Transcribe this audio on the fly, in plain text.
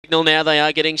Signal now, they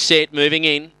are getting set, moving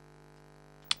in.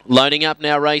 Loading up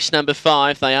now, race number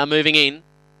 5. They are moving in.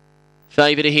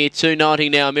 Favoured here, 290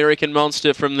 now, American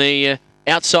Monster from the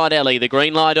outside alley. The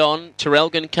green light on.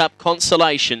 Terrelgan Cup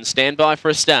Consolation. Stand by for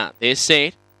a start. They're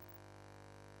set.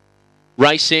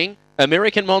 Racing.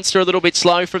 American Monster a little bit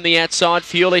slow from the outside.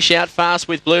 Fuelish out fast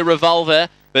with Blue Revolver.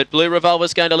 But Blue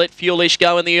Revolver's going to let Fuelish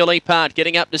go in the early part.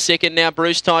 Getting up to second now,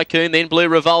 Bruce Tycoon, then Blue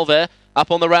Revolver. Up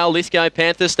on the rail, Lithgow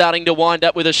Panther starting to wind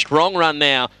up with a strong run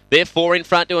now. They're 4 in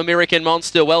front to American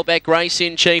Monster. Well back, Grace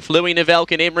in Chief. Louis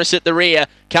Nevelk and Emrys at the rear.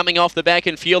 Coming off the back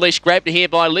and Fuelish grabbed here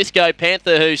by Lithgow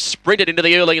Panther, who sprinted into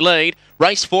the early lead.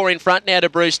 Race 4 in front now to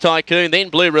Bruce Tycoon, then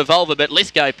Blue Revolver, but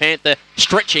Lithgow Panther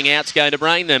stretching out's going to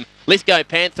brain them. Lithgow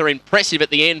Panther impressive at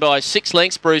the end by 6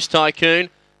 lengths, Bruce Tycoon.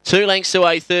 2 lengths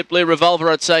away, third Blue Revolver,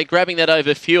 I'd say, grabbing that over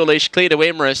Fuelish. Clear to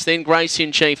Emrys, then Grace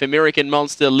in Chief, American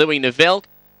Monster, Louis Nevelk.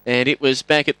 And it was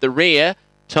back at the rear.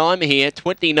 Time here,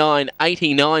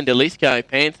 29.89 to Lithgow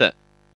Panther.